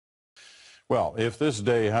Well, if this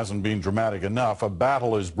day hasn't been dramatic enough, a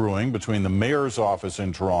battle is brewing between the mayor's office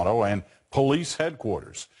in Toronto and police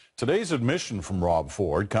headquarters. Today's admission from Rob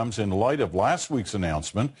Ford comes in light of last week's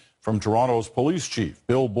announcement from Toronto's police chief,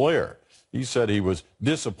 Bill Blair. He said he was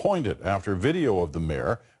disappointed after video of the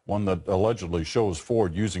mayor, one that allegedly shows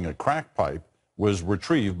Ford using a crack pipe, was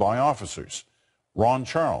retrieved by officers. Ron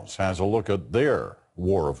Charles has a look at their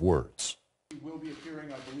war of words.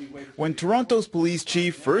 When Toronto's police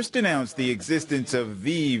chief first announced the existence of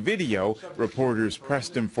the video, reporters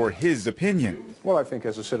pressed him for his opinion. Well, I think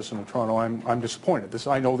as a citizen of Toronto, I'm disappointed.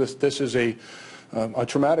 I know this is a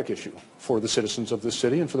traumatic issue for the citizens of this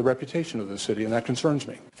city and for the reputation of this city, and that concerns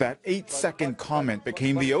me. That 8-second comment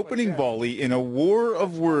became the opening volley in a war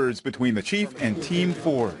of words between the chief and Team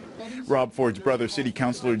Ford. Rob Ford's brother, City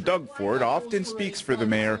Councillor Doug Ford, often speaks for the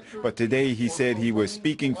mayor, but today he said he was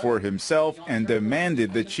speaking for himself and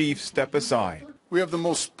demanded the chief step aside. We have the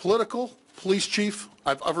most political police chief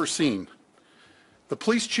I've ever seen. The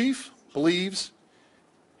police chief believes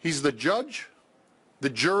he's the judge, the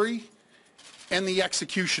jury, and the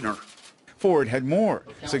executioner. Ford had more,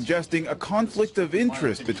 suggesting a conflict of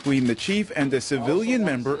interest between the chief and a civilian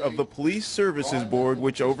member of the Police Services Board,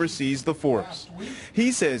 which oversees the force.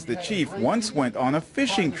 He says the chief once went on a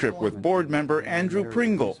fishing trip with board member Andrew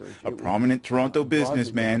Pringle, a prominent Toronto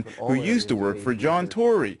businessman who used to work for John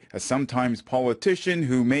Tory, a sometimes politician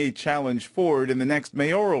who may challenge Ford in the next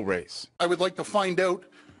mayoral race. I would like to find out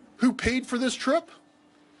who paid for this trip.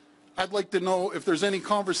 I'd like to know if there's any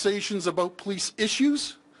conversations about police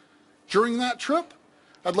issues during that trip.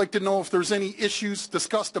 I'd like to know if there's any issues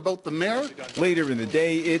discussed about the mayor. Later in the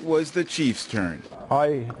day, it was the chief's turn.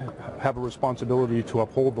 I have a responsibility to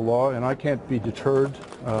uphold the law, and I can't be deterred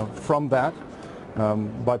from that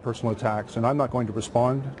by personal attacks, and I'm not going to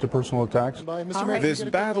respond to personal attacks. This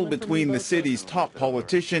battle between the city's top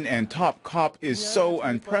politician and top cop is so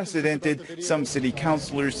unprecedented, some city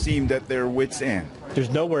councillors seemed at their wits' end. There's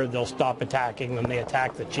nowhere they'll stop attacking when they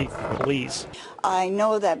attack the chief of police. I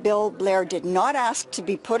know that Bill Blair did not ask to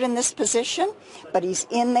be put in this position, but he's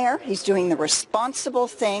in there. He's doing the responsible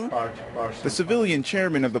thing. The civilian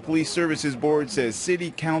chairman of the Police Services Board says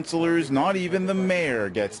city councillors, not even the mayor,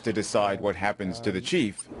 gets to decide what happens to the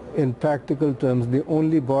chief. In practical terms, the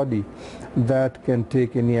only body that can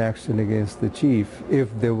take any action against the chief, if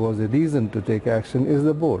there was a reason to take action, is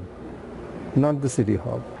the board, not the city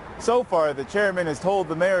hall. So far, the chairman has told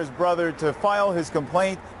the mayor's brother to file his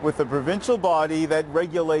complaint with the provincial body that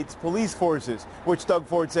regulates police forces, which Doug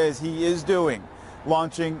Ford says he is doing,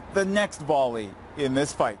 launching the next volley in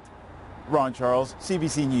this fight. Ron Charles,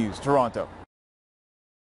 CBC News, Toronto.